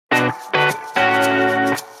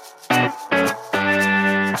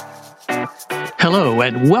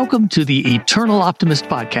and welcome to the Eternal Optimist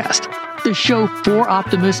podcast, the show for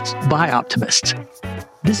optimists by optimists.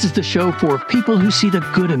 This is the show for people who see the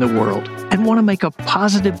good in the world and want to make a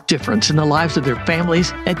positive difference in the lives of their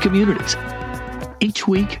families and communities. Each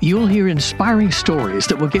week, you'll hear inspiring stories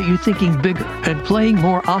that will get you thinking bigger and playing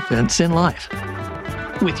more offense in life.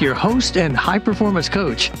 With your host and high-performance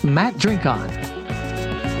coach, Matt Drinkhahn.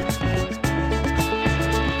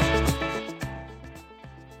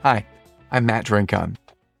 Hi, I'm Matt Drinkhahn,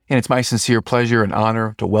 and it's my sincere pleasure and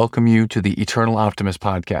honor to welcome you to the Eternal Optimist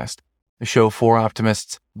podcast, the show for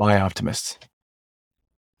optimists by optimists.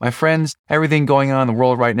 My friends, everything going on in the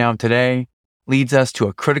world right now today leads us to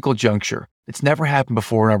a critical juncture that's never happened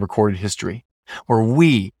before in our recorded history, where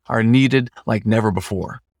we are needed like never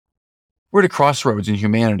before. We're at a crossroads in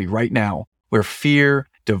humanity right now, where fear,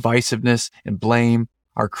 divisiveness, and blame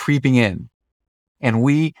are creeping in, and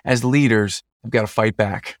we as leaders have got to fight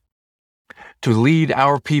back. To lead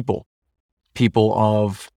our people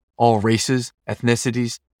of all races,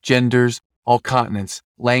 ethnicities, genders, all continents,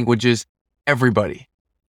 languages, everybody,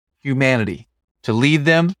 humanity. To lead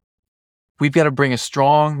them, we've got to bring a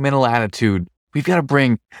strong mental attitude. We've got to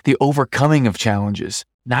bring the overcoming of challenges,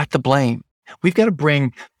 not the blame. We've got to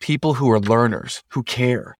bring people who are learners, who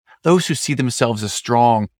care, those who see themselves as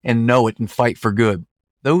strong and know it and fight for good,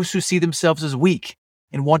 those who see themselves as weak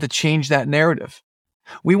and want to change that narrative.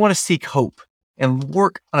 We want to seek hope and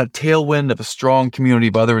work on a tailwind of a strong community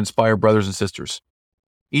of other inspired brothers and sisters.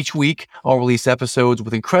 Each week, I'll release episodes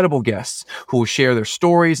with incredible guests who will share their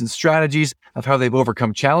stories and strategies of how they've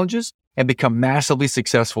overcome challenges and become massively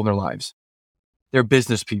successful in their lives. They're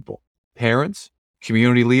business people, parents,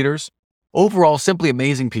 community leaders, overall simply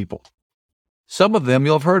amazing people. Some of them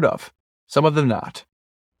you'll have heard of, some of them not.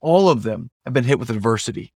 All of them have been hit with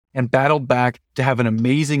adversity and battled back to have an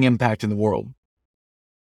amazing impact in the world.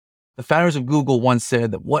 The founders of Google once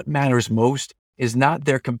said that what matters most is not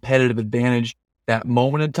their competitive advantage that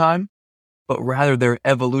moment in time, but rather their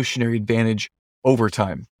evolutionary advantage over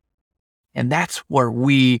time. And that's where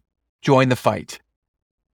we join the fight.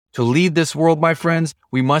 To lead this world, my friends,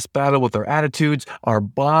 we must battle with our attitudes, our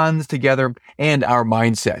bonds together, and our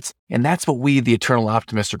mindsets. And that's what we, the Eternal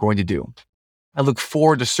Optimists, are going to do. I look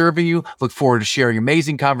forward to serving you, look forward to sharing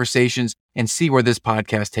amazing conversations, and see where this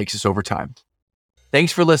podcast takes us over time.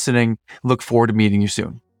 Thanks for listening. Look forward to meeting you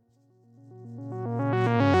soon.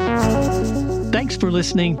 Thanks for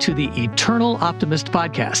listening to the Eternal Optimist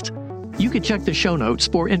podcast. You can check the show notes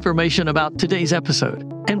for information about today's episode.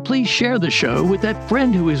 And please share the show with that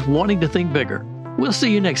friend who is wanting to think bigger. We'll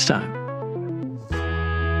see you next time.